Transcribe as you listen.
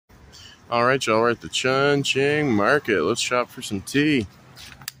All right, y'all, we're at the Chunching Market. Let's shop for some tea.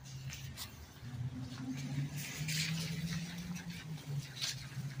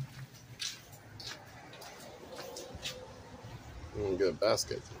 I'm gonna get a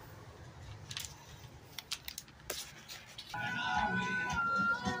basket.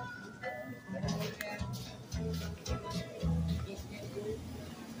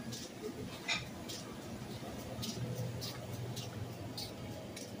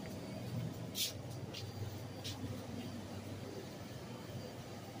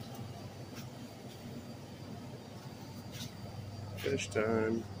 Fish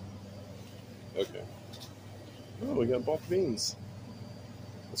time. Okay. Oh, we got bulk beans.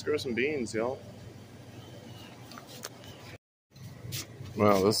 Let's grow some beans, y'all.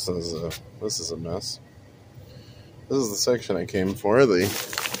 Wow, this is a mess. This is the section I came for, the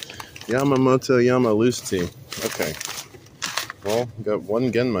Yama loose tea. Okay. Well, we got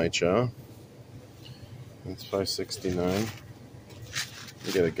one Genmaicha. That's $5.69.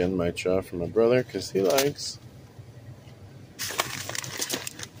 We get a Genmaicha from my brother because he likes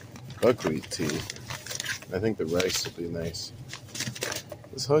buckwheat tea. I think the rice will be nice.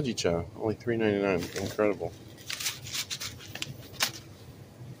 This Hojicha, only $3.99. Incredible.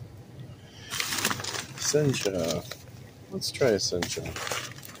 Sencha. Let's try a Sencha.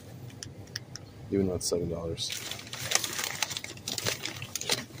 Even though it's $7.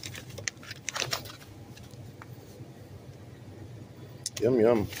 Yum,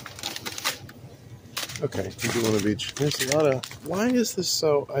 yum. Okay, we do one of each. There's a lot of... Why is this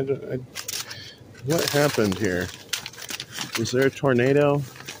so... what happened here? Is there a tornado?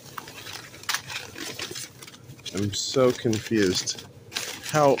 I'm so confused.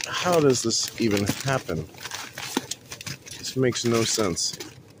 How does this even happen? This makes no sense.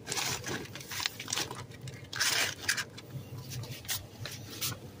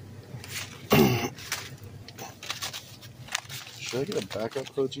 Should I get a backup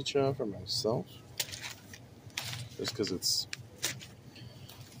Hojicha for myself? Just because it's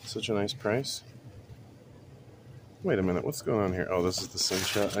such a nice price? Wait a minute, what's going on here? Oh, this is the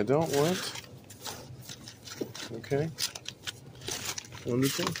Sencha I don't want. Okay.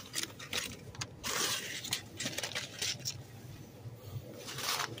 Wonderful.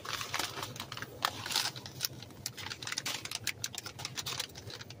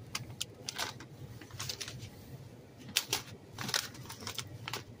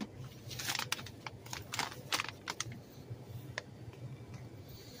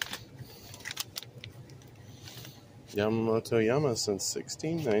 Yama since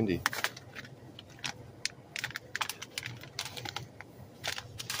 1690.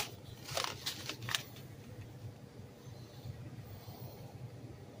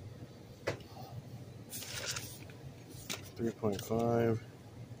 $3.5.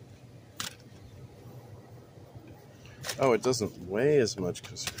 Oh, it doesn't weigh as much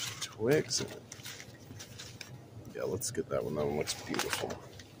because there's twigs in it. Yeah, let's get that one. That one looks beautiful.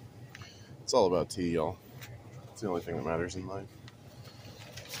 It's all about tea, y'all. It's the only thing that matters in life.